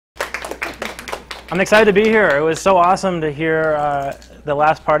I'm excited to be here. It was so awesome to hear the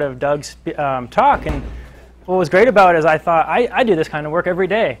last part of Doug's talk. And what was great about it is I thought, I do this kind of work every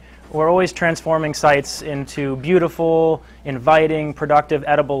day. We're always transforming sites into beautiful, inviting, productive,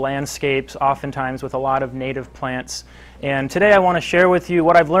 edible landscapes, oftentimes with a lot of native plants. And today I want to share with you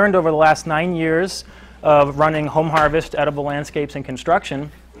what I've learned over the last 9 years of running home harvest, edible landscapes, and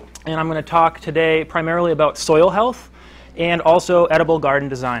construction. And I'm going to talk today primarily about soil health and also edible garden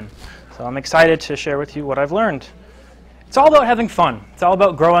design. So I'm excited to share with you what I've learned. It's all about having fun. It's all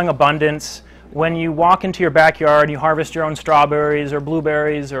about growing abundance. When you walk into your backyard and you harvest your own strawberries or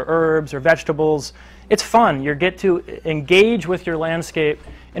blueberries or herbs or vegetables, it's fun. You get to engage with your landscape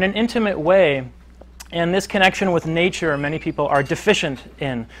in an intimate way. And this connection with nature, many people are deficient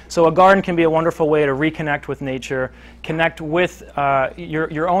in. So a garden can be a wonderful way to reconnect with nature, connect with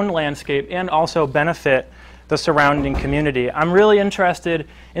your own landscape, and also benefit the surrounding community. I'm really interested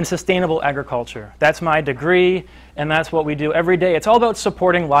in sustainable agriculture. That's my degree, and that's what we do every day. It's all about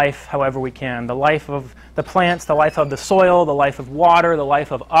supporting life however we can. The life of the plants, the life of the soil, the life of water, the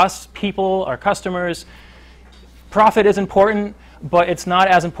life of us, people, our customers. Profit is important, but it's not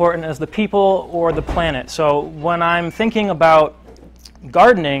as important as the people or the planet. So when I'm thinking about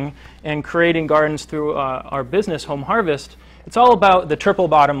gardening and creating gardens through our business, Home Harvest, it's all about the triple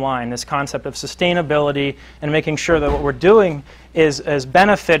bottom line, this concept of sustainability and making sure that what we're doing is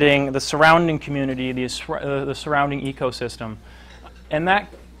benefiting the surrounding community, the surrounding ecosystem. And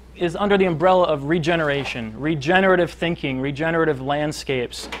that is under the umbrella of regeneration, regenerative thinking, regenerative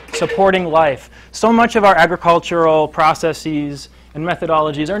landscapes, supporting life. So much of our agricultural processes and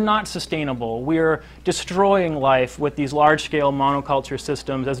methodologies are not sustainable. We're destroying life with these large-scale monoculture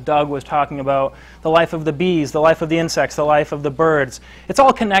systems, as Doug was talking about, the life of the bees, the life of the insects, the life of the birds. It's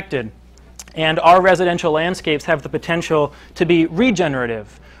all connected. And our residential landscapes have the potential to be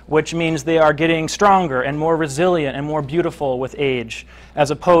regenerative, which means they are getting stronger and more resilient and more beautiful with age,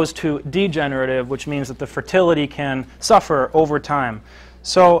 as opposed to degenerative, which means that the fertility can suffer over time.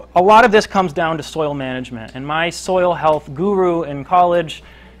 So a lot of this comes down to soil management. And my soil health guru in college,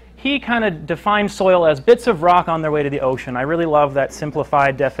 he kind of defined soil as bits of rock on their way to the ocean. I really love that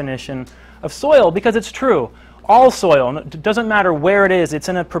simplified definition of soil because it's true. All soil, it doesn't matter where it is, it's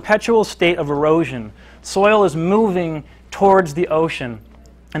in a perpetual state of erosion. Soil is moving towards the ocean.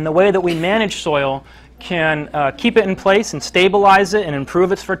 And the way that we manage soil can keep it in place and stabilize it and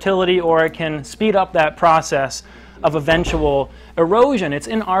improve its fertility, or it can speed up that process of eventual erosion. It's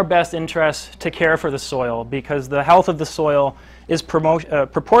in our best interest to care for the soil because the health of the soil is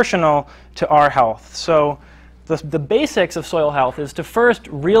proportional to our health. So the basics of soil health is to first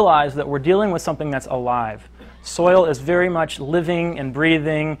realize that we're dealing with something that's alive. Soil is very much living and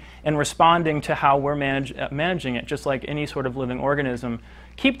breathing and responding to how we're managing it, just like any sort of living organism.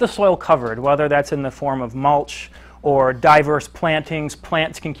 Keep the soil covered, whether that's in the form of mulch or diverse plantings.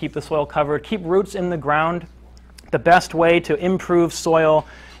 Plants can keep the soil covered. Keep roots in the ground. The best way to improve soil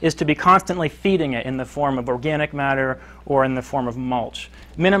is to be constantly feeding it in the form of organic matter or in the form of mulch.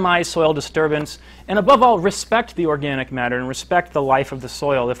 Minimize soil disturbance, and above all, respect the organic matter and respect the life of the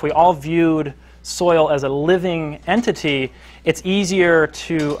soil. If we all viewed soil as a living entity, it's easier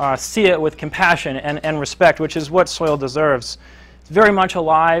to see it with compassion and respect, which is what soil deserves. It's very much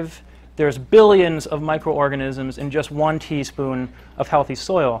alive. There's billions of microorganisms in just 1 teaspoon of healthy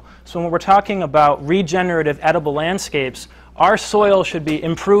soil. So when we're talking about regenerative edible landscapes, our soil should be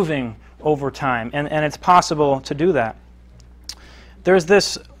improving over time, and it's possible to do that. There's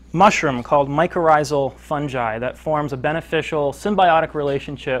this mushroom called mycorrhizal fungi that forms a beneficial symbiotic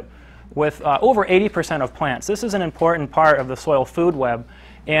relationship with over 80% of plants. This is an important part of the soil food web,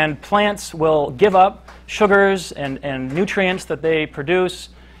 and plants will give up sugars and nutrients that they produce,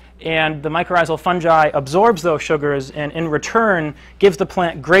 and the mycorrhizal fungi absorbs those sugars and in return gives the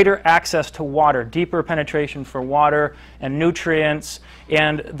plant greater access to water, deeper penetration for water and nutrients,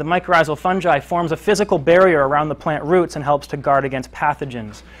 and the mycorrhizal fungi forms a physical barrier around the plant roots and helps to guard against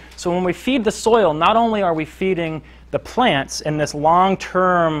pathogens. So when we feed the soil, not only are we feeding the plants in this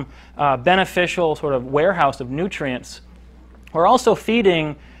long-term beneficial sort of warehouse of nutrients, we're also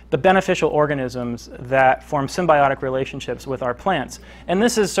feeding the beneficial organisms that form symbiotic relationships with our plants. And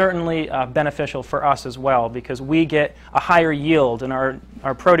this is certainly beneficial for us as well because we get a higher yield and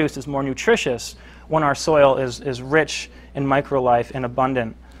our produce is more nutritious when our soil is rich in microlife and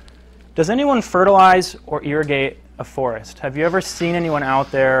abundant. Does anyone fertilize or irrigate a forest? Have you ever seen anyone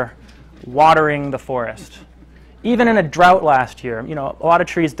out there watering the forest? Even in a drought last year, you know, a lot of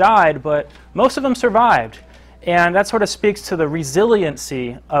trees died, but most of them survived. And that sort of speaks to the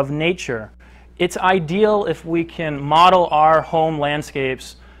resiliency of nature. It's ideal if we can model our home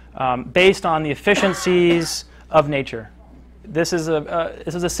landscapes based on the efficiencies of nature. This is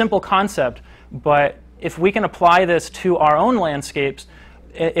a simple concept, but if we can apply this to our own landscapes,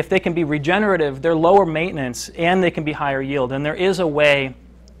 if they can be regenerative, they're lower maintenance and they can be higher yield. And there is a way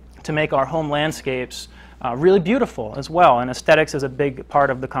to make our home landscapes really beautiful as well. And aesthetics is a big part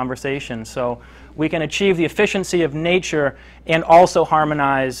of the conversation. So we can achieve the efficiency of nature and also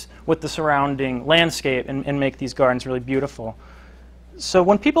harmonize with the surrounding landscape and make these gardens really beautiful. So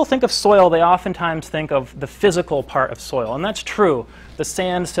when people think of soil, they oftentimes think of the physical part of soil, and that's true. The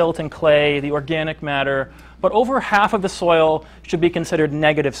sand, silt, and clay, the organic matter, but over half of the soil should be considered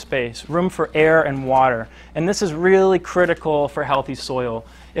negative space, room for air and water. And this is really critical for healthy soil.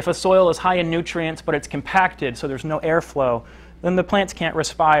 If a soil is high in nutrients, but it's compacted, so there's no airflow, then the plants can't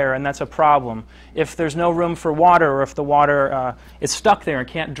respire, and that's a problem. If there's no room for water, or if the water is stuck there and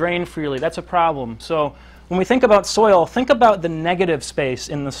can't drain freely, that's a problem. So when we think about soil, think about the negative space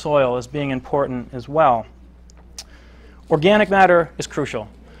in the soil as being important as well. Organic matter is crucial.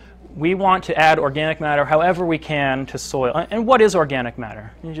 We want to add organic matter however we can to soil. And what is organic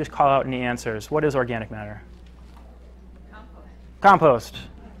matter? You just call out any answers. What is organic matter? Compost. Compost.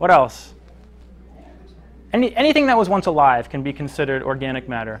 What else? Anything that was once alive can be considered organic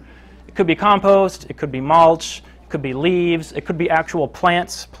matter. It could be compost, it could be mulch, it could be leaves, it could be actual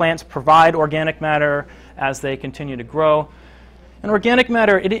plants. Plants provide organic matter as they continue to grow. And organic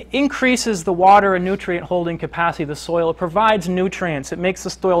matter, it increases the water and nutrient holding capacity of the soil. It provides nutrients. It makes the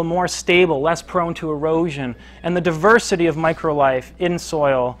soil more stable, less prone to erosion. And the diversity of microlife in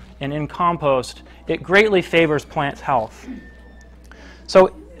soil and in compost, it greatly favors plant health.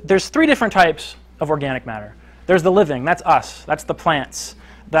 So there's three different types of organic matter. There's the living, that's us, that's the plants.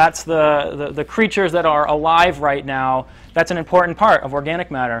 That's the creatures that are alive right now. That's an important part of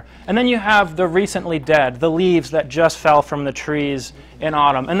organic matter. And then you have the recently dead, the leaves that just fell from the trees in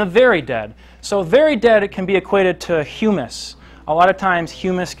autumn, and the very dead. So very dead, it can be equated to humus. A lot of times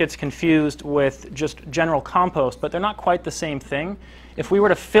humus gets confused with just general compost, but they're not quite the same thing. If we were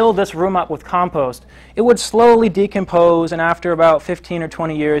to fill this room up with compost, it would slowly decompose, and after about 15 or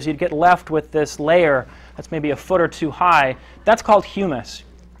 20 years, you'd get left with this layer that's maybe a foot or two high. That's called humus.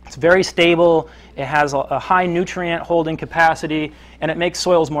 It's very stable, it has a high nutrient holding capacity, and it makes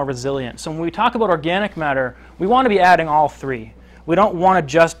soils more resilient. So when we talk about organic matter, we want to be adding all three. We don't want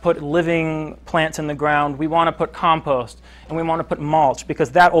to just put living plants in the ground, we want to put compost, and we want to put mulch, because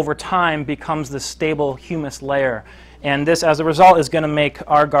that over time becomes this stable humus layer. And this, as a result, is going to make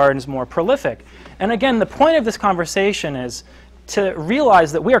our gardens more prolific. And again, the point of this conversation is to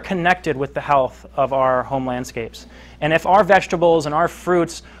realize that we are connected with the health of our home landscapes. And if our vegetables and our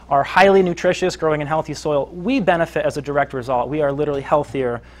fruits are highly nutritious, growing in healthy soil, we benefit as a direct result. We are literally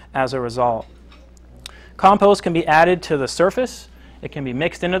healthier as a result. Compost can be added to the surface. It can be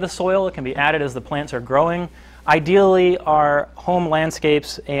mixed into the soil. It can be added as the plants are growing. Ideally, our home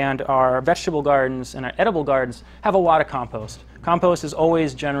landscapes and our vegetable gardens and our edible gardens have a lot of compost. Compost is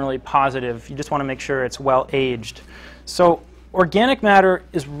always generally positive. You just want to make sure it's well aged. So organic matter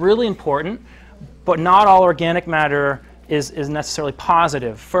is really important, but not all organic matter is necessarily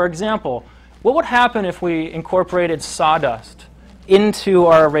positive. For example, what would happen if we incorporated sawdust into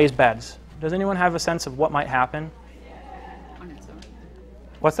our raised beds? Does anyone have a sense of what might happen? On its own.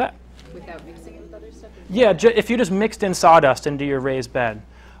 What's that? Without mixing it with other stuff? Yeah, if you just mixed in sawdust into your raised bed,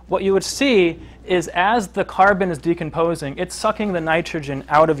 what you would see is as the carbon is decomposing, it's sucking the nitrogen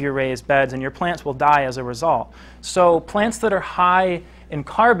out of your raised beds, and your plants will die as a result. So plants that are high in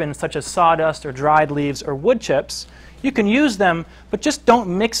carbon, such as sawdust or dried leaves or wood chips, you can use them, but just don't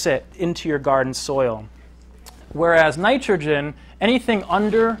mix it into your garden soil. Whereas nitrogen, anything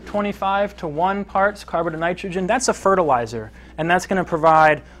under 25 to 1 parts carbon to nitrogen, that's a fertilizer, and that's going to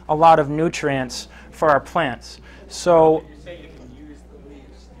provide a lot of nutrients for our plants. So You say you can use the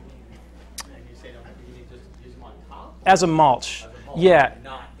leaves, and you say don't have to just use them on top? as a mulch, As a mulch, yeah.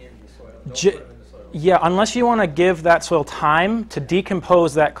 not in the soil. Don't put them in the soil. Yeah, unless you want to give that soil time to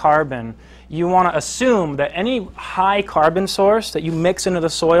decompose that carbon, you want to assume that any high carbon source that you mix into the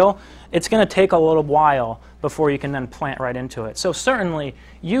soil, it's going to take a little while before you can then plant right into it. So certainly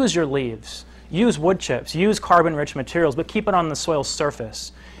use your leaves, use wood chips, use carbon-rich materials, but keep it on the soil's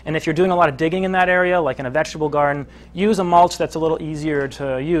surface. And if you're doing a lot of digging in that area, like in a vegetable garden, use a mulch that's a little easier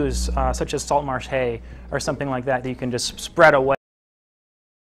to use, such as salt marsh hay or something like that you can just spread away.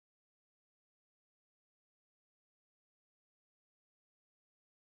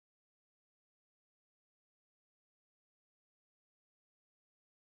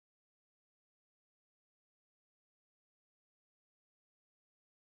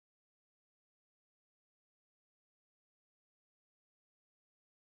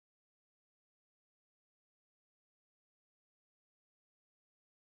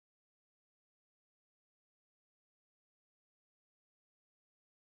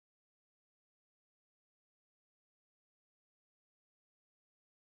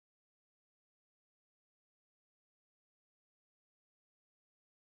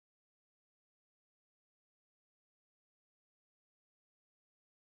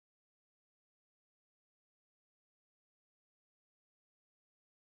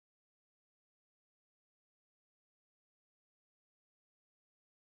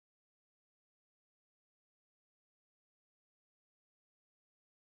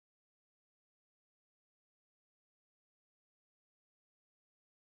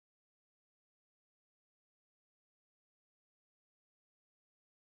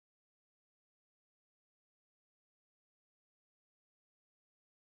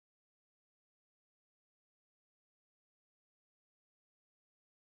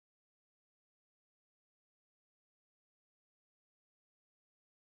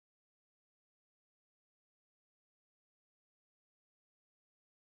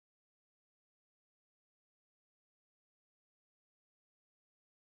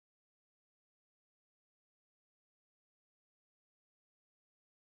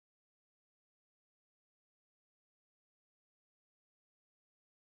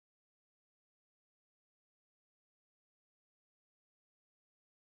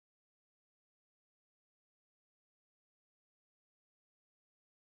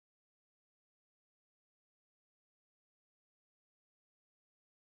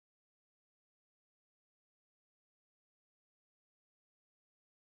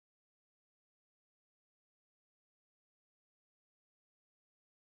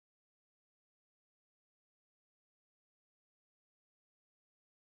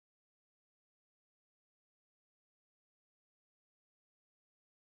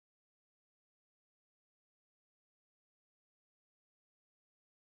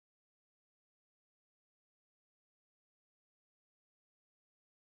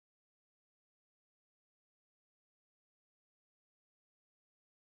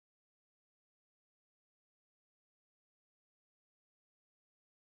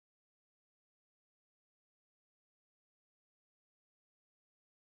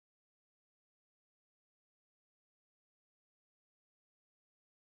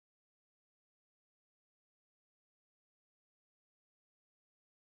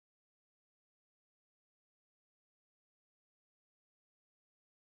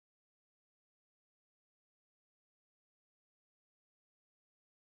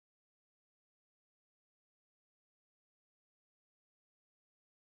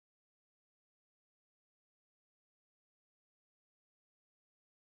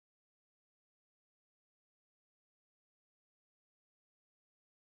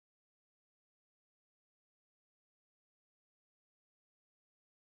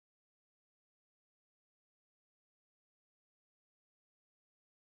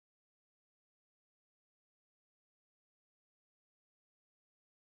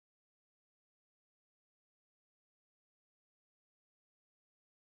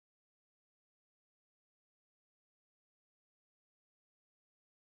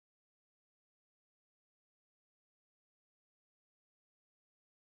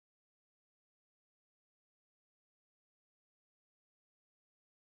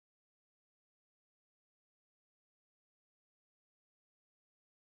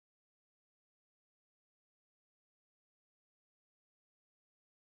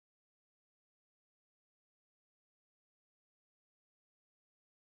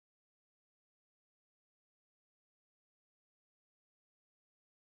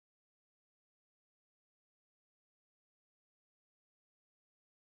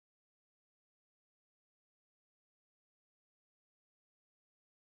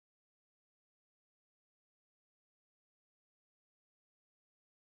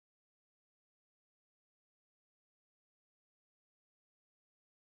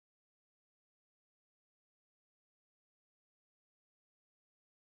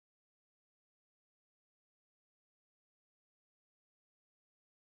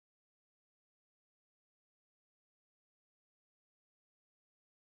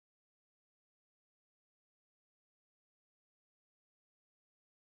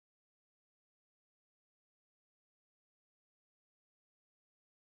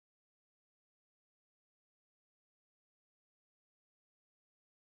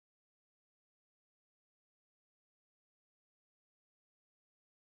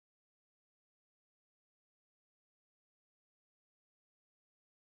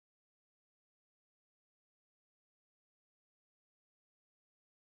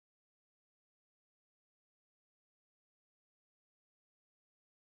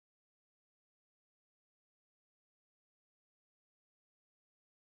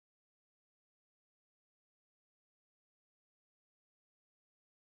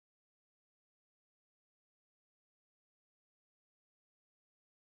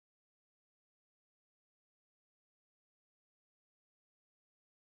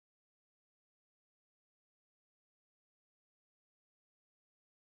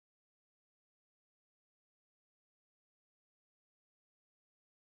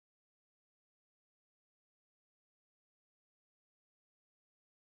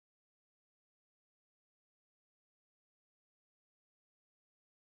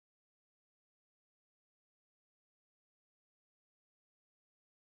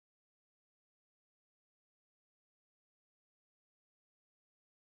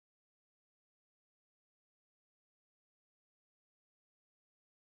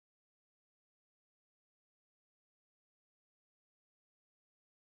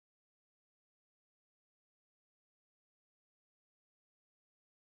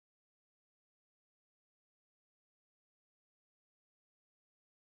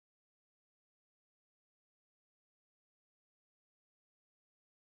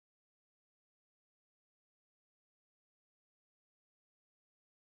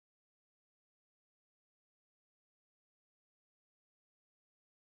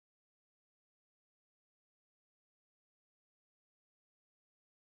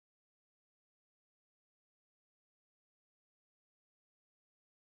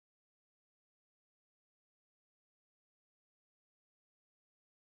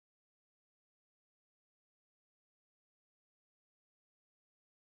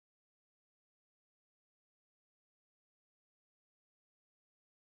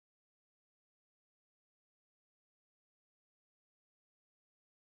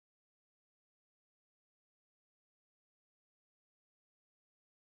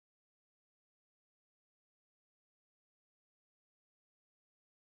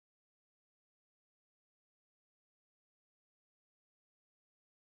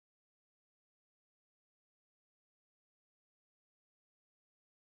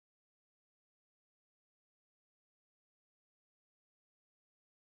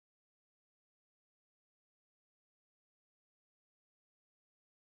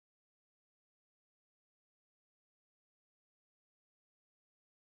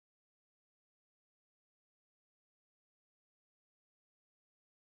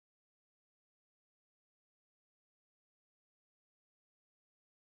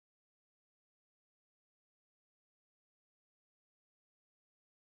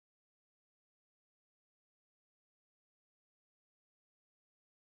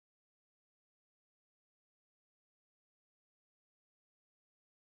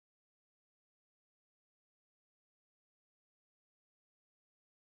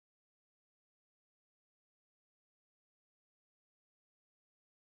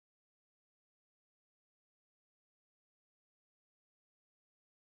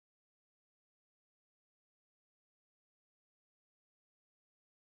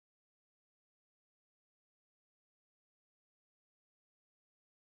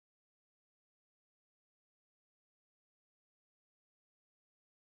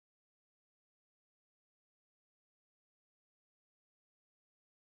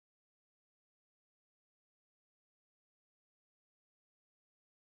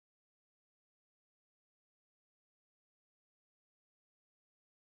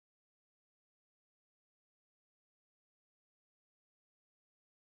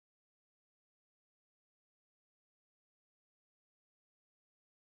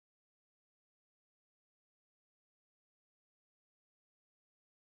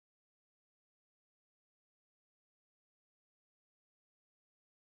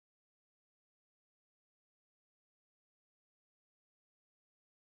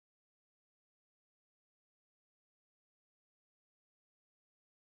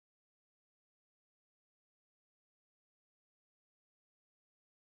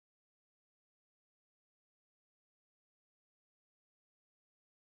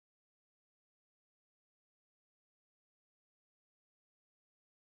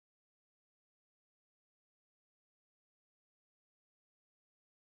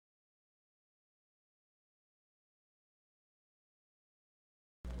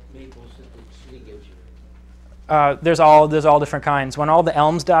 maples that the city gives you? There's all different kinds. When all the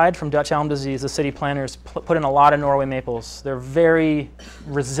elms died from Dutch elm disease, the city planters put in a lot of Norway maples. They're very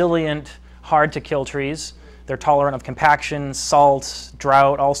resilient, hard to kill trees. They're tolerant of compaction, salt,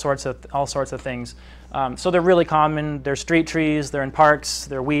 drought, all sorts of things. So they're really common. They're street trees. They're in parks.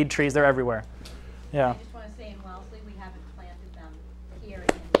 They're weed trees. They're everywhere. Yeah. I just want to say in Wellesley, we haven't planted them here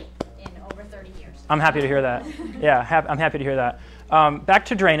in over 30 years. I'm happy to hear that. Yeah, I'm happy to hear that. Back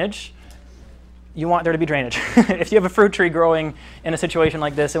to drainage. You want there to be drainage. If you have a fruit tree growing in a situation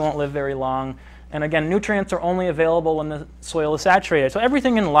like this, it won't live very long. And again, nutrients are only available when the soil is saturated. So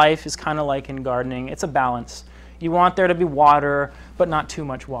everything in life is kind of like in gardening. It's a balance. You want there to be water, but not too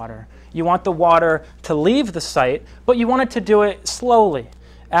much water. You want the water to leave the site, but you want it to do it slowly.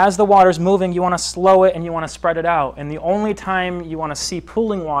 As the water's moving, you want to slow it and you want to spread it out. And the only time you want to see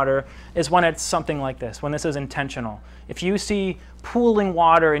pooling water is when it's something like this, when this is intentional. If you see pooling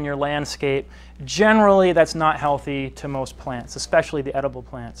water in your landscape, generally that's not healthy to most plants, especially the edible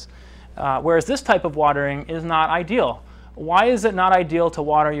plants. Whereas this type of watering is not ideal. Why is it not ideal to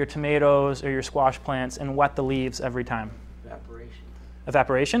water your tomatoes or your squash plants and wet the leaves every time? Evaporation.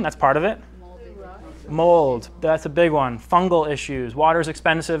 Evaporation, that's part of it. Mold, that's a big one. Fungal issues. Water's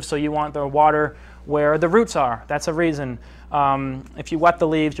expensive, so you want the water where the roots are. That's a reason. If you wet the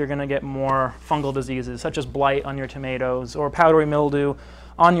leaves, you're going to get more fungal diseases, such as blight on your tomatoes or powdery mildew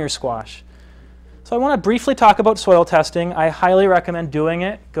on your squash. So I want to briefly talk about soil testing. I highly recommend doing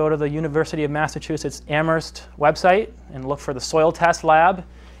it. Go to the University of Massachusetts Amherst website and look for the soil test lab.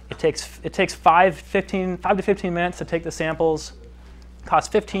 It takes 5 to 15 minutes to take the samples.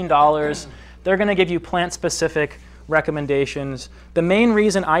 Costs $15. They're going to give you plant-specific recommendations. The main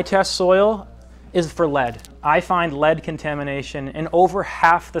reason I test soil is for lead. I find lead contamination in over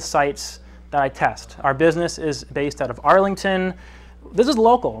half the sites that I test. Our business is based out of Arlington. This is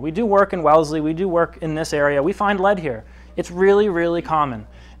local. We do work in Wellesley. We do work in this area. We find lead here. It's really, really common.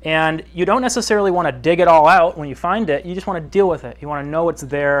 And you don't necessarily want to dig it all out when you find it. You just want to deal with it. You want to know it's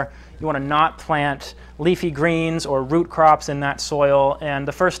there. You want to not plant leafy greens or root crops in that soil. And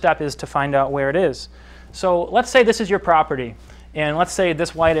the first step is to find out where it is. So let's say this is your property. And let's say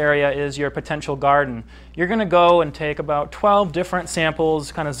this white area is your potential garden. You're going to go and take about 12 different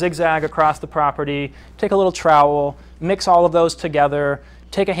samples, kind of zigzag across the property, take a little trowel, mix all of those together,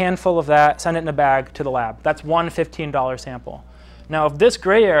 take a handful of that, send it in a bag to the lab. That's one $15 sample. Now, if this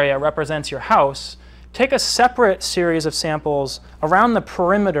gray area represents your house, take a separate series of samples around the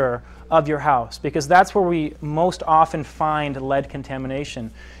perimeter of your house, because that's where we most often find lead contamination.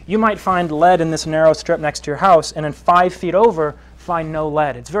 You might find lead in this narrow strip next to your house, and then 5 feet over, find no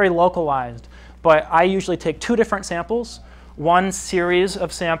lead. It's very localized. But I usually take 2 different samples, one series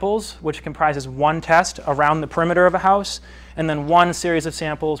of samples, which comprises one test around the perimeter of a house, and then one series of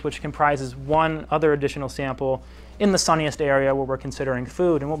samples, which comprises one other additional sample in the sunniest area where we're considering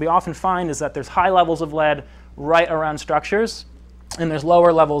food. And what we often find is that there's high levels of lead right around structures, and there's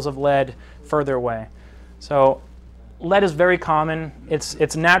lower levels of lead further away. So lead is very common.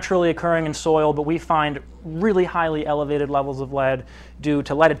 It's naturally occurring in soil, but we find really highly elevated levels of lead due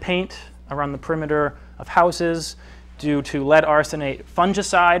to leaded paint around the perimeter of houses, due to lead arsenate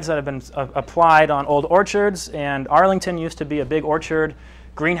fungicides that have been applied on old orchards. And Arlington used to be a big orchard.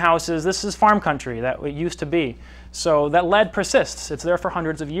 Greenhouses, this is farm country that it used to be. So that lead persists. It's there for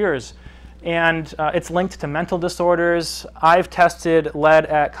hundreds of years. And it's linked to mental disorders. I've tested lead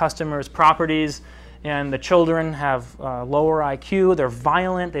at customers' properties, and the children have lower IQ, they're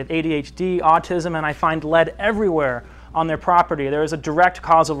violent, they have ADHD, autism, and I find lead everywhere on their property. There is a direct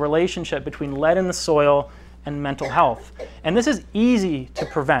causal relationship between lead in the soil and mental health. And this is easy to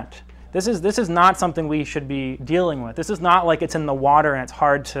prevent. This is not something we should be dealing with. This is not like it's in the water and it's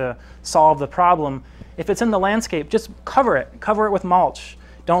hard to solve the problem. If it's in the landscape, just cover it. Cover it with mulch.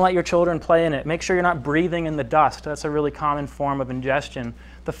 Don't let your children play in it. Make sure you're not breathing in the dust. That's a really common form of ingestion.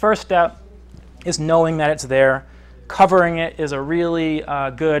 The first step is knowing that it's there. Covering it is a really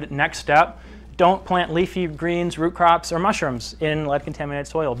good next step. Don't plant leafy greens, root crops, or mushrooms in lead-contaminated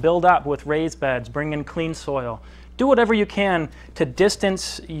soil. Build up with raised beds. Bring in clean soil. Do whatever you can to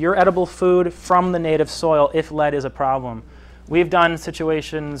distance your edible food from the native soil if lead is a problem. We've done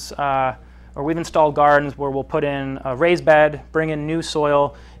situations, or we've installed gardens where we'll put in a raised bed, bring in new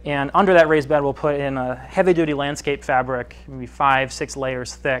soil, and under that raised bed we'll put in a heavy-duty landscape fabric, maybe 5-6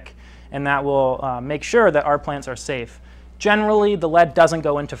 layers thick, and that will make sure that our plants are safe. Generally, the lead doesn't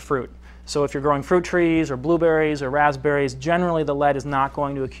go into fruit. So if you're growing fruit trees or blueberries or raspberries, generally the lead is not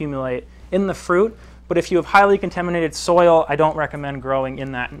going to accumulate in the fruit. But if you have highly contaminated soil, I don't recommend growing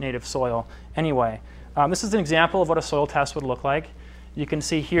in that native soil anyway. This is an example of what a soil test would look like. You can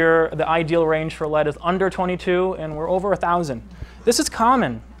see here the ideal range for lead is under 22, and we're over 1,000. This is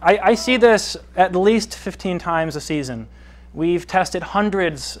common. I see this at least 15 times a season. We've tested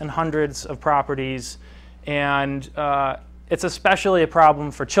hundreds and hundreds of properties, and it's especially a problem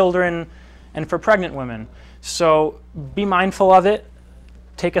for children and for pregnant women. So be mindful of it.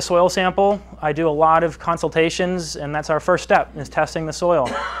 Take a soil sample. I do a lot of consultations, and that's our first step, is testing the soil,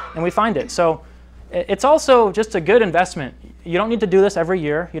 and we find it. So it's also just a good investment. You don't need to do this every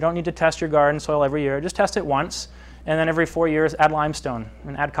year. You don't need to test your garden soil every year. Just test it once, and then every 4 years add limestone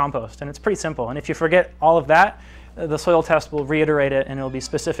and add compost, and it's pretty simple. And if you forget all of that, the soil test will reiterate it, and it'll be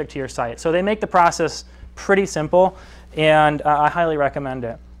specific to your site. So they make the process pretty simple, and I highly recommend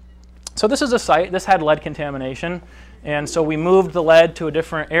it. So this is a site. This had lead contamination, and so we moved the lead to a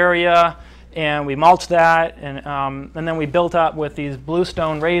different area, and we mulched that, and then we built up with these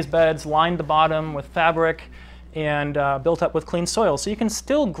bluestone raised beds, lined the bottom with fabric, and built up with clean soil. So you can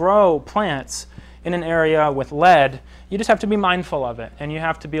still grow plants in an area with lead. You just have to be mindful of it, and you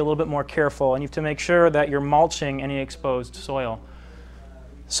have to be a little bit more careful, and you have to make sure that you're mulching any exposed soil.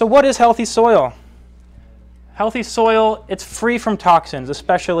 So what is healthy soil? Healthy soil, it's free from toxins,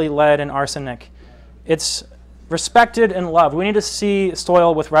 especially lead and arsenic. It's respected and loved. We need to see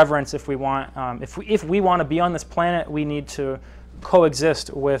soil with reverence if we want. If we want to be on this planet, we need to coexist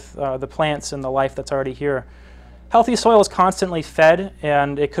with the plants and the life that's already here. Healthy soil is constantly fed,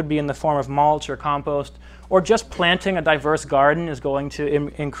 and it could be in the form of mulch or compost, or just planting a diverse garden is going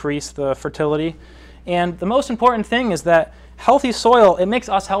to increase the fertility. And the most important thing is that healthy soil, it makes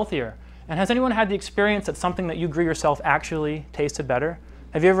us healthier. And has anyone had the experience that something that you grew yourself actually tasted better?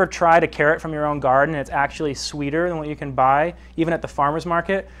 Have you ever tried a carrot from your own garden and it's actually sweeter than what you can buy, even at the farmer's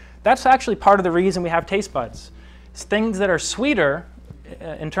market? That's actually part of the reason we have taste buds. It's things that are sweeter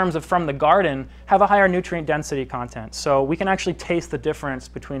in terms of from the garden have a higher nutrient density content. So we can actually taste the difference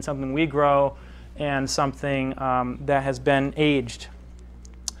between something we grow and something that has been aged.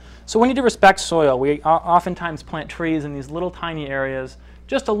 So we need to respect soil. We oftentimes plant trees in these little tiny areas,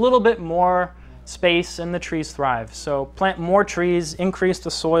 just a little bit more space and the trees thrive. So plant more trees, increase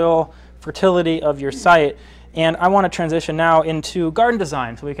the soil fertility of your site. And I want to transition now into garden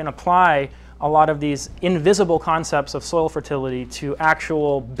design so we can apply a lot of these invisible concepts of soil fertility to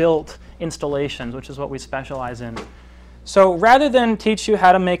actual built installations, which is what we specialize in. So rather than teach you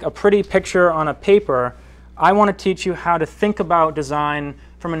how to make a pretty picture on a paper, I want to teach you how to think about design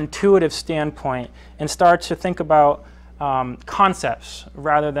from an intuitive standpoint and start to think about concepts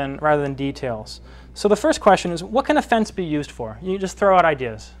rather than details. So the first question is, what can a fence be used for? You just throw out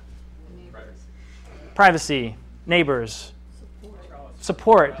ideas. Privacy, neighbors,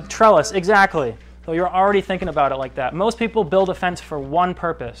 support, trellis, exactly. So you're already thinking about it like that. Most people build a fence for one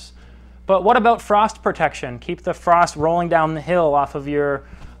purpose. But what about frost protection? Keep the frost rolling down the hill off your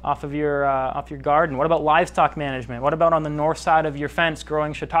garden. What about livestock management? What about on the north side of your fence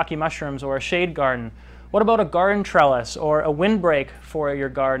growing shiitake mushrooms or a shade garden? What about a garden trellis or a windbreak for your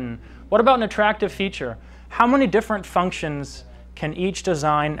garden? What about an attractive feature? How many different functions can each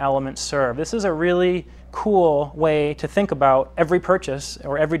design element serve? This is a really cool way to think about every purchase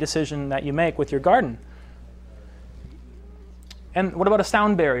or every decision that you make with your garden. And what about a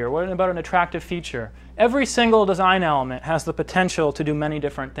sound barrier? What about an attractive feature? Every single design element has the potential to do many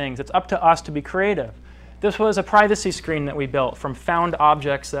different things. It's up to us to be creative. This was a privacy screen that we built from found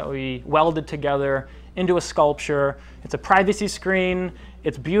objects that we welded together into a sculpture. It's a privacy screen,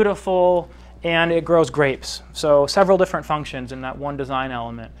 it's beautiful, and it grows grapes. So several different functions in that one design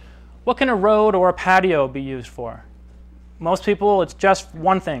element. What can a road or a patio be used for? Most people, it's just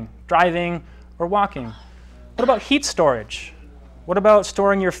one thing, driving or walking. What about heat storage? What about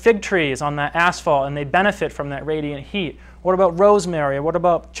storing your fig trees on that asphalt and they benefit from that radiant heat? What about rosemary? What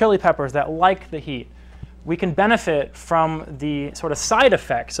about chili peppers that like the heat? We can benefit from the sort of side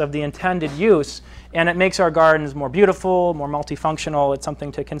effects of the intended use, and it makes our gardens more beautiful, more multifunctional. It's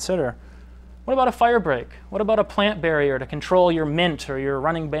something to consider. What about a fire break? What about a plant barrier to control your mint or your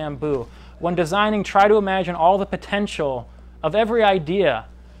running bamboo? When designing, try to imagine all the potential of every idea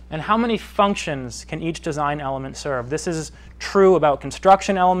and how many functions can each design element serve. This is true about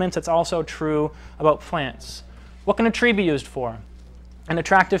construction elements. It's also true about plants. What can a tree be used for? An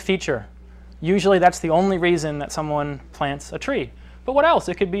attractive feature. Usually that's the only reason that someone plants a tree. But what else?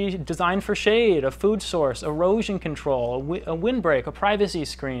 It could be designed for shade, a food source, erosion control, a windbreak, a privacy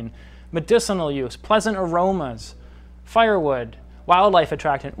screen, medicinal use, pleasant aromas, firewood, wildlife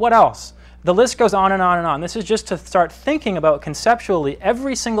attractant. What else? The list goes on and on and on. This is just to start thinking about conceptually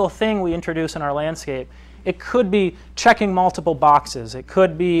every single thing we introduce in our landscape. It could be checking multiple boxes. It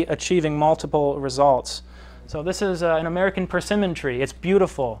could be achieving multiple results. So this is an American persimmon tree. It's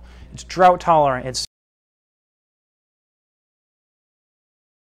beautiful. It's drought tolerant. It's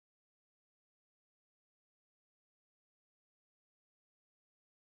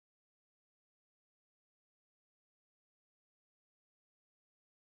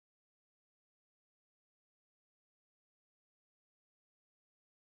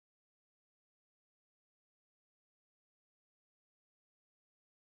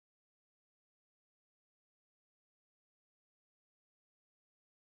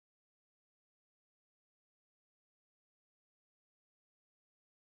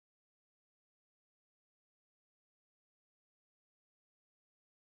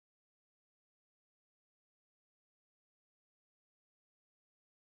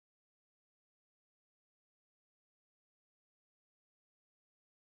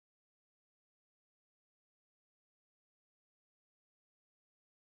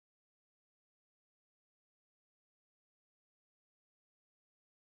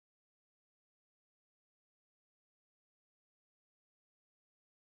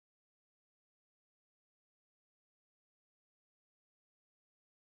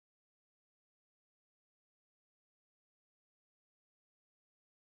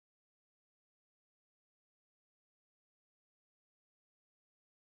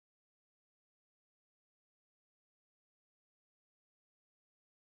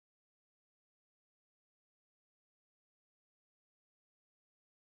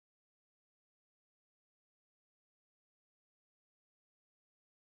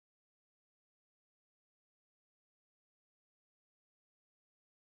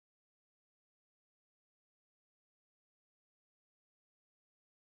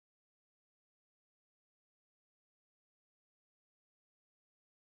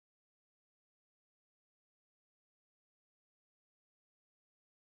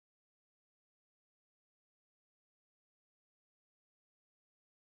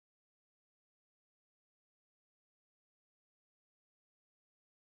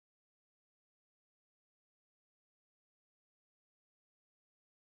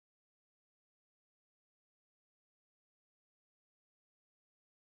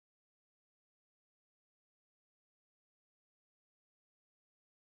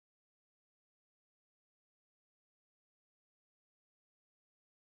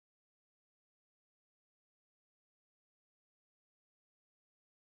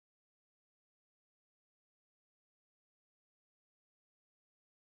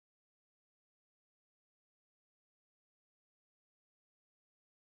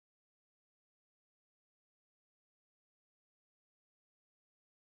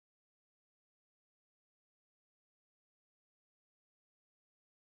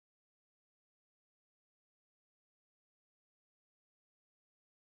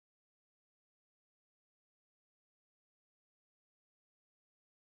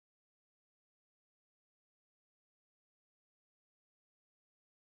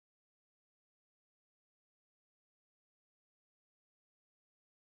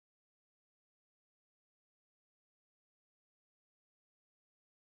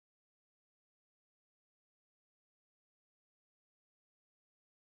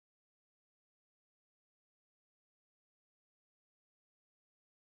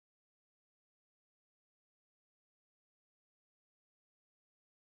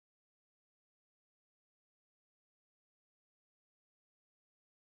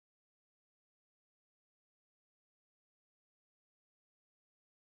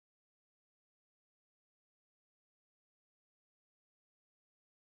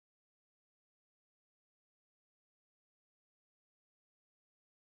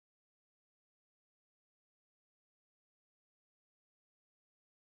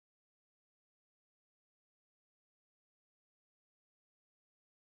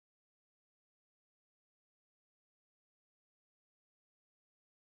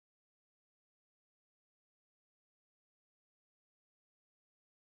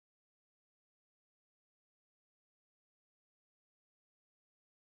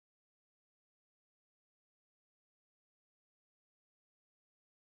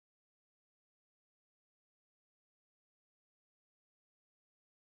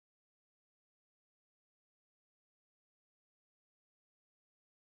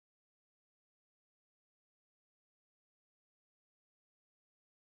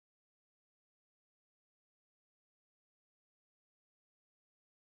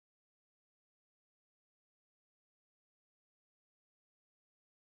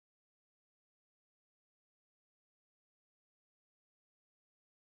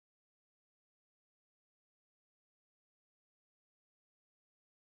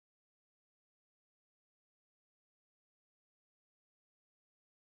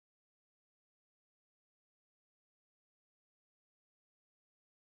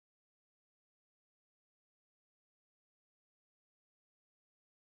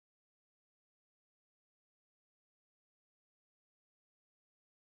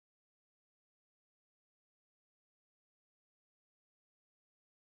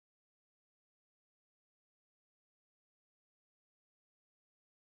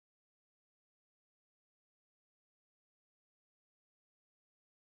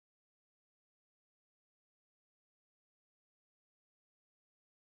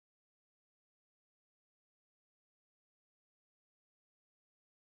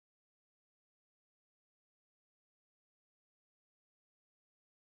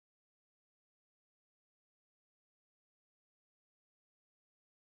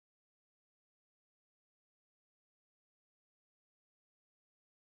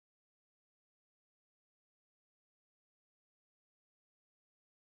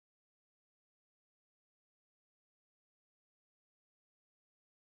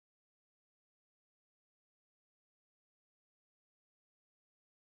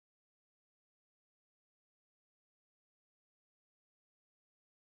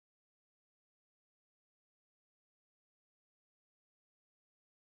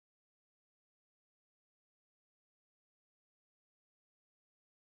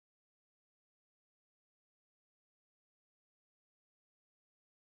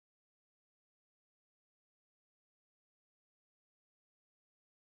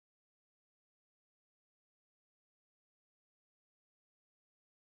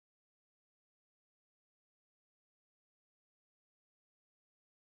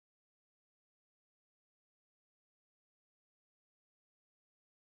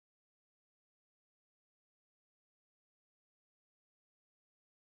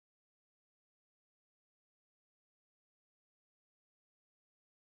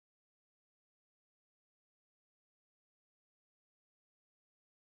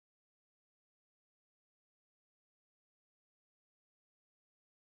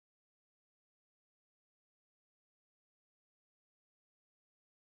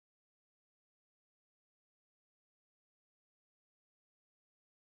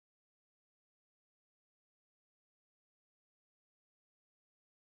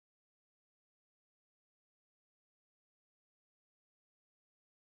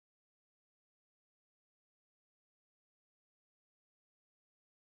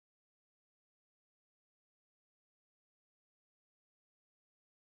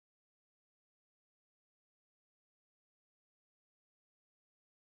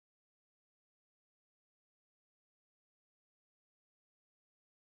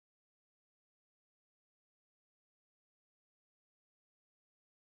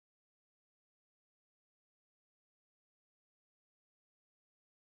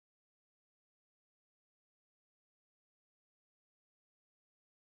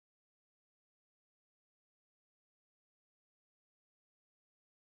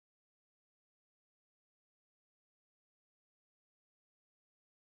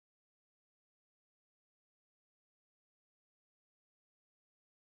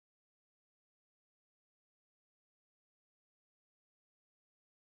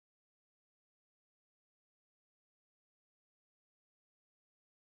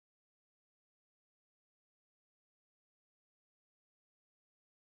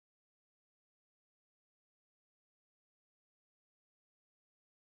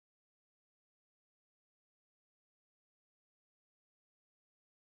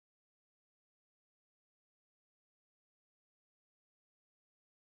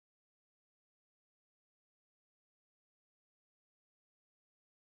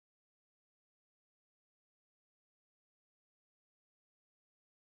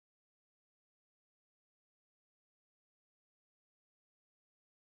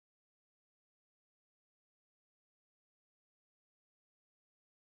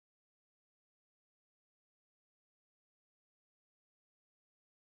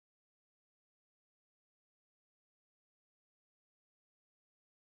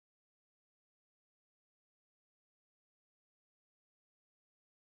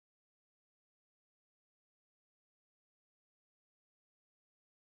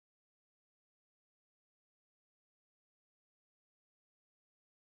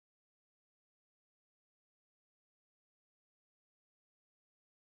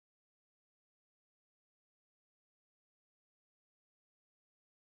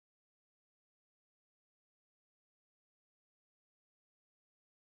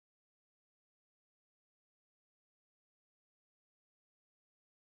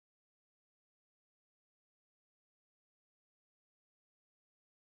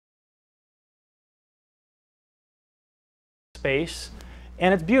space,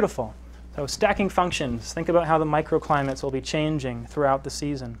 and it's beautiful. So stacking functions, think about how the microclimates will be changing throughout the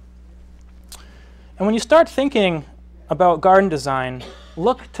season. And when you start thinking about garden design,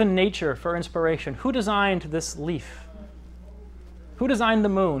 look to nature for inspiration. Who designed this leaf? Who designed the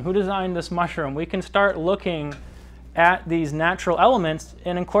moon? Who designed this mushroom? We can start looking at these natural elements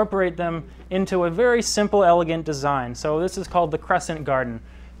and incorporate them into a very simple, elegant design. So this is called the crescent garden.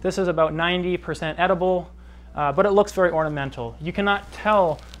 This is about 90% edible, but it looks very ornamental. You cannot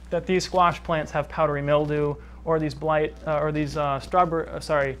tell that these squash plants have powdery mildew, or these tomato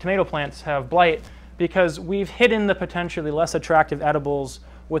plants have blight, because we've hidden the potentially less attractive edibles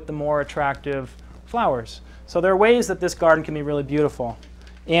with the more attractive flowers. So there are ways that this garden can be really beautiful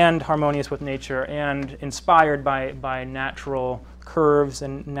and harmonious with nature and inspired by natural curves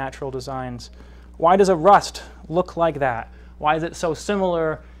and natural designs. Why does a rust look like that? Why is it so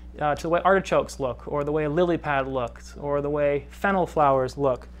similar to the way artichokes look, or the way a lily pad looks, or the way fennel flowers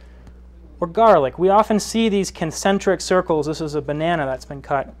look? Or garlic. We often see these concentric circles. This is a banana that's been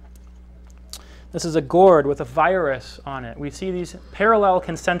cut. This is a gourd with a virus on it. We see these parallel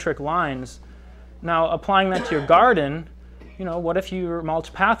concentric lines. Now, applying that to your garden, what if your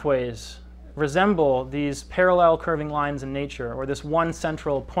mulch pathways resemble these parallel curving lines in nature, or this one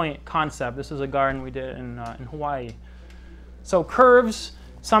central point concept? This is a garden we did in Hawaii. So curves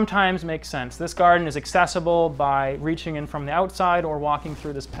sometimes make sense. This garden is accessible by reaching in from the outside or walking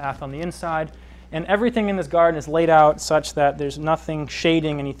through this path on the inside. And everything in this garden is laid out such that there's nothing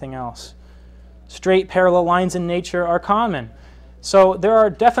shading anything else. Straight parallel lines in nature are common. So there are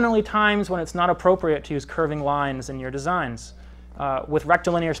definitely times when it's not appropriate to use curving lines in your designs. With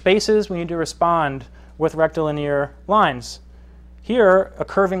rectilinear spaces, we need to respond with rectilinear lines. Here, a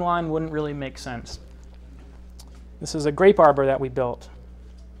curving line wouldn't really make sense. This is a grape arbor that we built.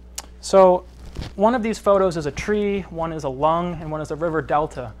 So one of these photos is a tree, one is a lung, and one is a river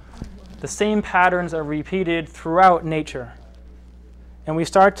delta. The same patterns are repeated throughout nature. And when you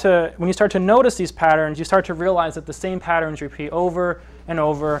start to notice these patterns, you start to realize that the same patterns repeat over and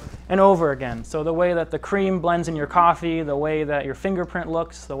over and over again. So the way that the cream blends in your coffee, the way that your fingerprint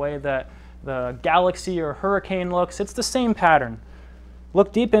looks, the way that the galaxy or hurricane looks, it's the same pattern.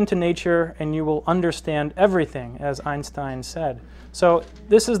 Look deep into nature and you will understand everything, as Einstein said. So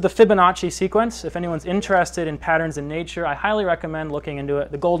this is the Fibonacci sequence. If anyone's interested in patterns in nature, I highly recommend looking into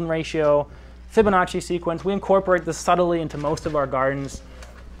it. The golden ratio, Fibonacci sequence. We incorporate this subtly into most of our gardens.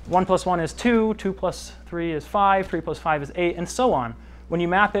 1 + 1 is 2, 2 + 3 is 5, 3 + 5 is 8, and so on. When you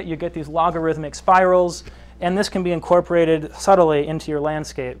map it, you get these logarithmic spirals, and this can be incorporated subtly into your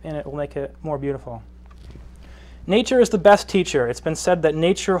landscape, and it will make it more beautiful. Nature is the best teacher. It's been said that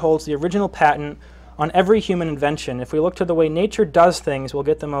nature holds the original patent on every human invention. If we look to the way nature does things, we'll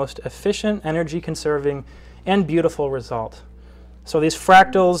get the most efficient, energy-conserving, and beautiful result. So these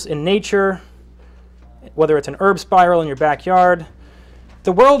fractals in nature, whether it's an herb spiral in your backyard,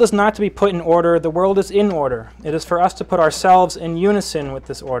 the world is not to be put in order, the world is in order. It is for us to put ourselves in unison with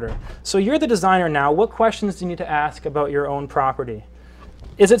this order. So you're the designer now. What questions do you need to ask about your own property?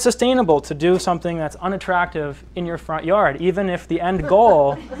 Is it sustainable to do something that's unattractive in your front yard, even if the end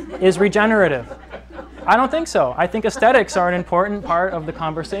goal is regenerative? I don't think so. I think aesthetics are an important part of the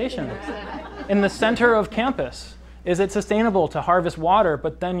conversation. In the center of campus, is it sustainable to harvest water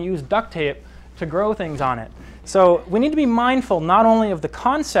but then use duct tape to grow things on it? So we need to be mindful not only of the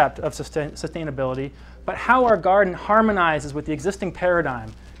concept of sustainability, but how our garden harmonizes with the existing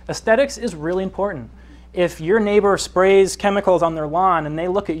paradigm. Aesthetics is really important. If your neighbor sprays chemicals on their lawn and they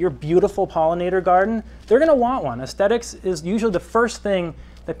look at your beautiful pollinator garden, they're going to want one. Aesthetics is usually the first thing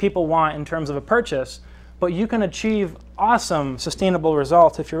that people want in terms of a purchase, but you can achieve awesome sustainable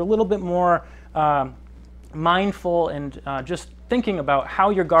results if you're a little bit more mindful and just thinking about how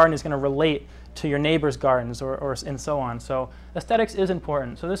your garden is going to relate to your neighbor's gardens and so on. So aesthetics is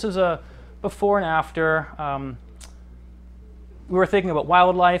important. So this is a before and after. We were thinking about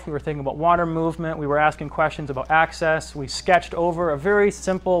wildlife, we were thinking about water movement, we were asking questions about access. We sketched over a very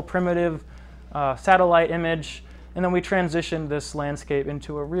simple, primitive satellite image, and then we transitioned this landscape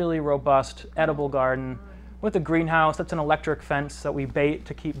into a really robust, edible garden with a greenhouse. That's an electric fence that we bait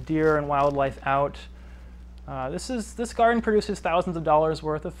to keep deer and wildlife out. This garden produces thousands of dollars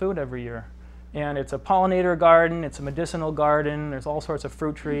worth of food every year. And it's a pollinator garden, it's a medicinal garden, there's all sorts of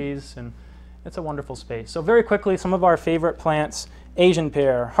fruit trees, and it's a wonderful space. So very quickly, some of our favorite plants: Asian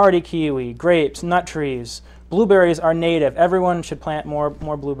pear, hardy kiwi, grapes, nut trees. Blueberries are native. Everyone should plant more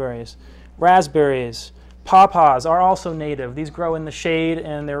blueberries. Raspberries, pawpaws are also native. These grow in the shade,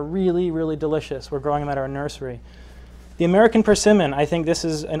 and they're really, really delicious. We're growing them at our nursery. The American persimmon, I think this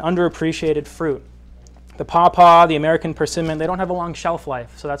is an underappreciated fruit. The pawpaw, the American persimmon, they don't have a long shelf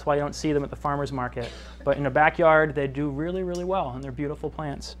life, so that's why you don't see them at the farmer's market. But in a backyard, they do really, really well, and they're beautiful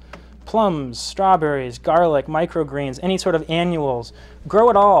plants. Plums, strawberries, garlic, microgreens, any sort of annuals.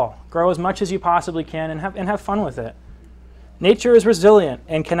 Grow it all. Grow as much as you possibly can and have fun with it. Nature is resilient,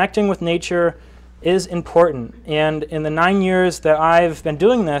 and connecting with nature is important. And in the 9 years that I've been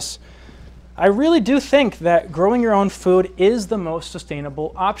doing this, I really do think that growing your own food is the most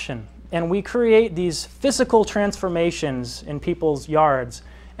sustainable option. And we create these physical transformations in people's yards,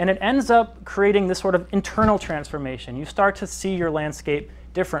 and it ends up creating this sort of internal transformation. You start to see your landscape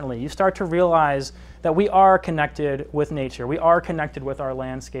differently. You start to realize that we are connected with nature. We are connected with our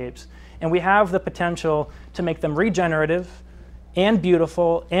landscapes, and we have the potential to make them regenerative and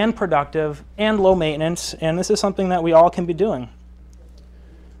beautiful and productive and low maintenance, and this is something that we all can be doing.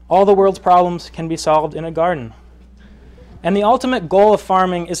 All the world's problems can be solved in a garden. And the ultimate goal of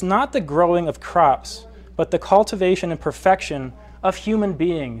farming is not the growing of crops, but the cultivation and perfection of human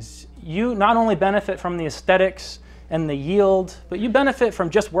beings. You not only benefit from the aesthetics and the yield, but you benefit from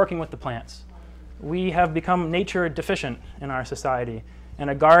just working with the plants. We have become nature deficient in our society,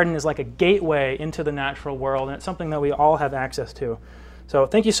 and a garden is like a gateway into the natural world, and it's something that we all have access to. So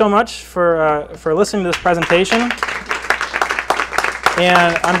thank you so much for listening to this presentation.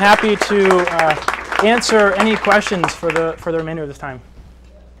 And I'm happy to answer any questions for the remainder of this time.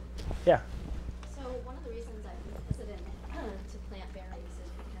 Yeah. So one of the reasons I'm hesitant to plant berries is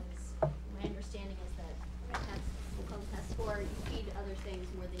because my understanding is that pests or you feed other things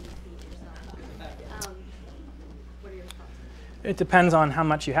more than you feed yourself. What are your thoughts? It depends on how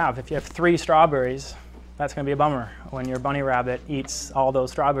much you have. If you have 3 strawberries, that's going to be a bummer when your bunny rabbit eats all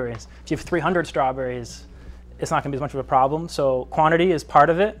those strawberries. If you have 300 strawberries, it's not going to be as much of a problem. So quantity is part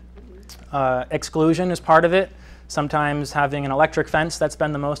of it. Exclusion is part of it. Sometimes having an electric fence, that's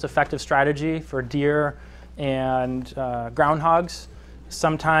been the most effective strategy for deer and groundhogs.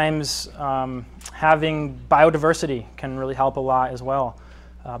 Sometimes having biodiversity can really help a lot as well.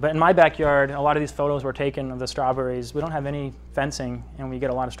 But in my backyard, a lot of these photos were taken of the strawberries. We don't have any fencing, and we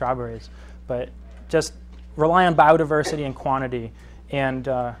get a lot of strawberries. But just rely on biodiversity and quantity. And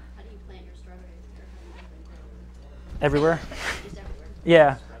How do you plant your strawberries? everywhere. Just everywhere.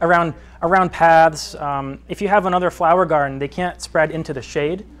 Yeah, around paths. If you have another flower garden, they can't spread into the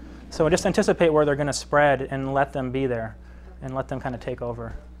shade. So just anticipate where they're going to spread and let them be there and let them kind of take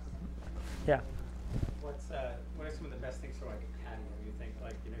over. Yeah. What are some of the best things for like a patio? You think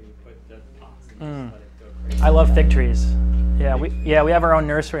like, you put the pots and just let it go crazy. I love fig trees. Yeah, we have our own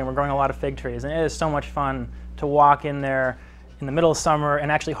nursery and we're growing a lot of fig trees. And it is so much fun to walk in there in the middle of summer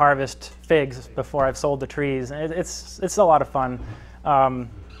and actually harvest figs before I've sold the trees. It's a lot of fun.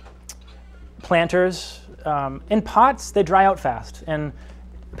 Planters, in pots, they dry out fast. And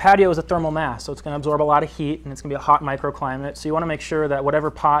patio is a thermal mass, so it's going to absorb a lot of heat, and it's going to be a hot microclimate. So you want to make sure that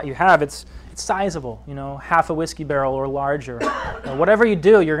whatever pot you have, it's sizable, half a whiskey barrel or larger. Whatever you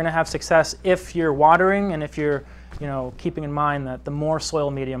do, you're going to have success if you're watering and if you're, keeping in mind that the more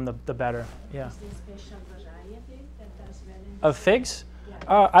soil medium, the better. Yeah. Of figs?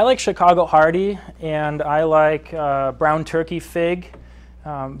 I like Chicago Hardy, and I like brown turkey fig.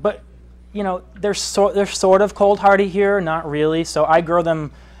 But they're sort of cold hardy here, not really. So I grow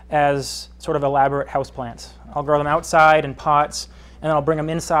them as sort of elaborate houseplants. I'll grow them outside in pots, and then I'll bring them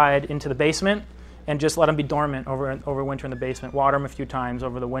inside into the basement and just let them be dormant over winter in the basement. Water them a few times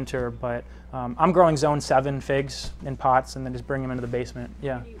over the winter, but I'm growing zone 7 figs in pots and then just bring them into the basement.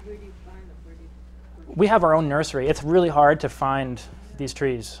 Yeah. Where do you find them? We have our own nursery. It's really hard to find these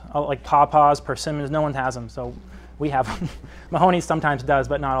trees, like pawpaws, persimmons. No one has them, so we have them. Mahoney sometimes does,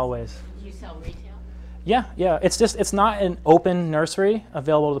 but not always. Do you sell retail? Yeah. It's not an open nursery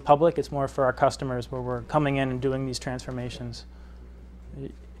available to the public. It's more for our customers where we're coming in and doing these transformations.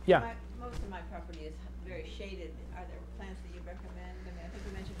 Yeah. Most of my property is very shaded. Are there plants that you recommend? I think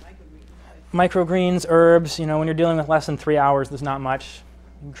you mentioned microgreens. Microgreens, herbs. When you're dealing with less than 3 hours, there's not much.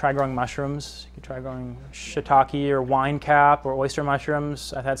 You can try growing mushrooms. You can try growing shiitake or wine cap or oyster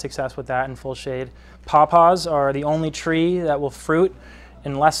mushrooms. I've had success with that in full shade. Pawpaws are the only tree that will fruit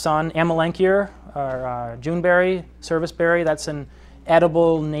in less sun. Amelanchier or Juneberry, serviceberry, that's an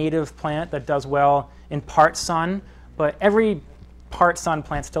edible native plant that does well in part sun, but every part sun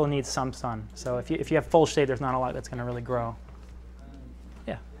plant still needs some sun. So if you have full shade, there's not a lot that's going to really grow.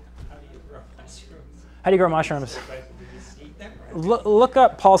 Yeah. How do you grow mushrooms? How do you grow mushrooms? Look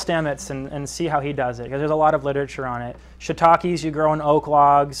up Paul Stamets and see how he does it, because there's a lot of literature on it. Shiitakes you grow in oak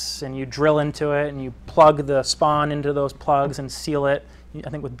logs, and you drill into it, and you plug the spawn into those plugs and seal it, I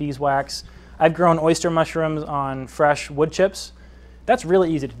think with beeswax. I've grown oyster mushrooms on fresh wood chips, That's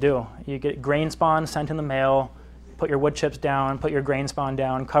really easy to do. You get grain spawn sent in the mail, put your wood chips down, put your grain spawn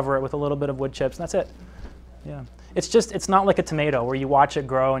down, cover it with a little bit of wood chips, and that's it. Yeah. It's not like a tomato where you watch it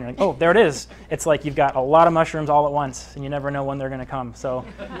grow and you're like, oh, there it is. It's like you've got a lot of mushrooms all at once, and you never know when they're going to come. So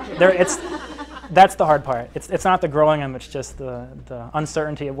that's the hard part. It's not the growing them, it's just the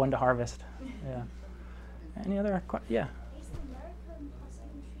uncertainty of when to harvest. Yeah. Any other questions? Yeah. Is the American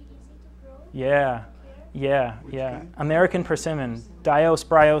persimmon tree easy to grow? Yeah. Yeah. American persimmon,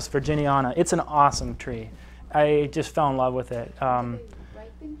 Diospryos virginiana. It's an awesome tree. I just fell in love with it.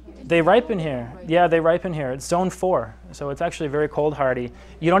 They ripen here. Yeah, they ripen here. It's zone 4, so it's actually very cold hardy.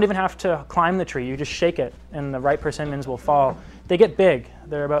 You don't even have to climb the tree. You just shake it, and the ripe persimmons will fall. They get big.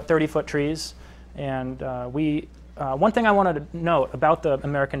 They're about 30-foot trees. And one thing I wanted to note about the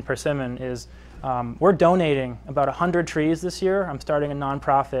American persimmon is we're donating about 100 trees this year. I'm starting a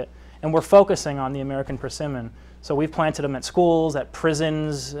nonprofit, and we're focusing on the American persimmon. So we've planted them at schools, at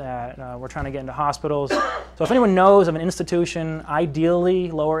prisons, we're trying to get into hospitals. So if anyone knows of an institution,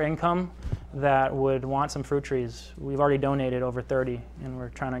 ideally lower income, that would want some fruit trees, we've already donated over 30, and we're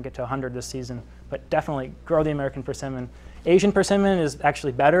trying to get to 100 this season. But definitely grow the American persimmon. Asian persimmon is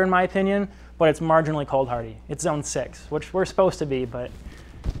actually better in my opinion, but it's marginally cold hardy. It's zone 6, which we're supposed to be, but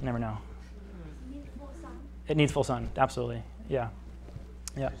you never know. Need full sun. It needs full sun, absolutely, yeah.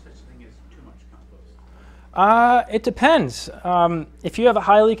 Yeah. It depends. If you have a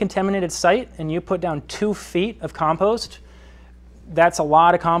highly contaminated site and you put down 2 feet of compost, that's a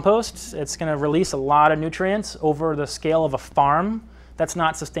lot of compost. It's going to release a lot of nutrients over the scale of a farm. That's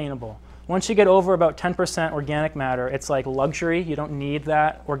not sustainable. Once you get over about 10% organic matter, it's like luxury. You don't need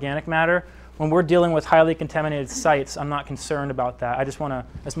that organic matter. When we're dealing with highly contaminated sites, I'm not concerned about that. I just want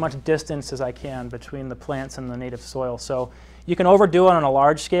as much distance as I can between the plants and the native soil. So you can overdo it on a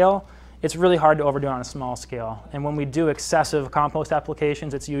large scale. It's really hard to overdo it on a small scale. And when we do excessive compost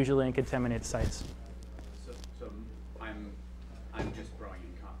applications, it's usually in contaminated sites. So I'm just growing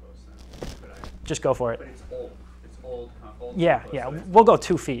in compost now. But just go for it. But it's old. It's old compost. Yeah. We'll go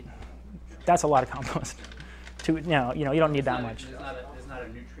 2 feet. That's a lot of compost. You don't need that much. It's not a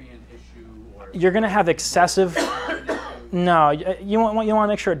nutrient issue or. You're going to have excessive. No, you want to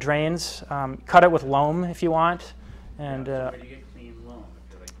make sure it drains. Cut it with loam if you want. And. Where do you get clean loam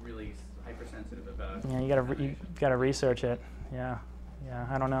if you're like really hypersensitive about? Yeah, you gotta research it. Yeah,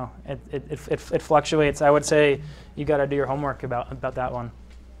 I don't know. It fluctuates. I would say you got to do your homework about that one.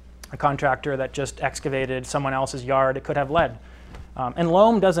 A contractor that just excavated someone else's yard, it could have lead. And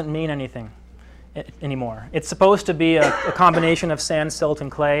loam doesn't mean anything anymore. It's supposed to be a combination of sand, silt,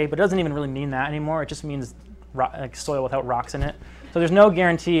 and clay, but it doesn't even really mean that anymore. It just means like soil without rocks in it. So there's no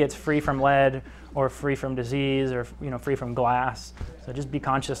guarantee it's free from lead or free from disease or free from glass. So just be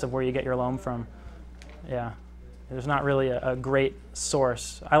conscious of where you get your loam from. Yeah, there's not really a great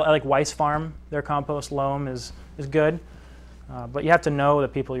source. I like Weiss Farm. Their compost loam is good, but you have to know the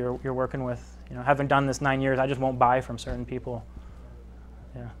people you're working with. Having done this 9 years, I just won't buy from certain people.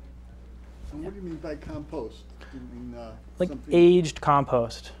 Yeah. And what do you mean by compost? Do you mean Like something aged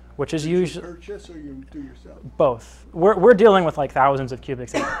compost, which is you usually purchase or you do yourself? both. We're dealing with like thousands of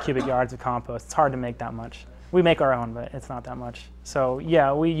cubic yards of compost. It's hard to make that much. We make our own, but it's not that much. So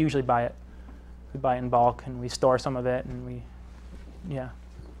yeah, we usually buy it. We buy it in bulk, and we store some of it, and yeah.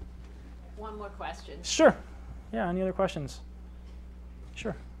 One more question. Sure. Yeah. Any other questions?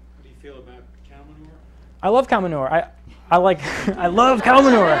 Sure. What do you feel about cow manure? I love cow manure. I like I love cow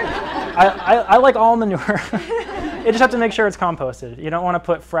manure. I like all manure. You just have to make sure it's composted. You don't want to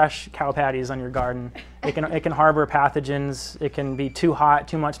put fresh cow patties on your garden. It can harbor pathogens. It can be too hot,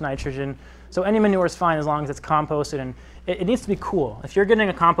 too much nitrogen. So any manure is fine as long as it's composted, and it needs to be cool. If you're getting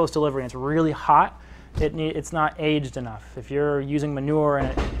a compost delivery and it's really hot, it's not aged enough. If you're using manure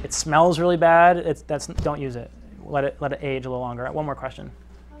and it smells really bad, don't use it. Let it age a little longer. One more question.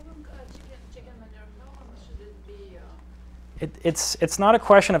 How long chicken manure? How long should it be? It's not a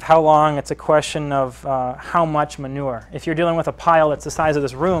question of how long. It's a question of how much manure. If you're dealing with a pile that's the size of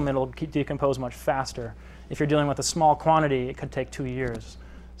this room, it'll decompose much faster. If you're dealing with a small quantity, it could take 2 years.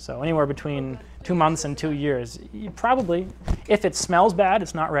 So anywhere between 2 months and 2 years. You probably, if it smells bad,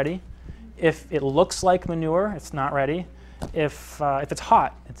 it's not ready. If it looks like manure, it's not ready. If it's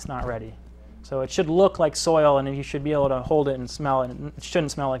hot, it's not ready. So it should look like soil, and you should be able to hold it and smell it. And it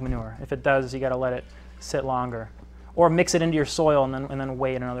shouldn't smell like manure. If it does, you got to let it sit longer, or mix it into your soil and then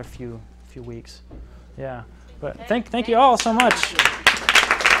wait another few weeks. Yeah. But thank you all so much.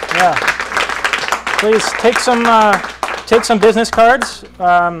 Yeah. Please take some business cards.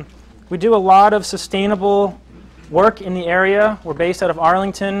 We do a lot of sustainable work in the area. We're based out of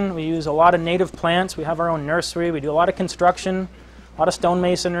Arlington. We use a lot of native plants. We have our own nursery. We do a lot of construction. a lot of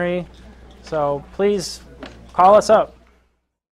stonemasonry. So please call us up.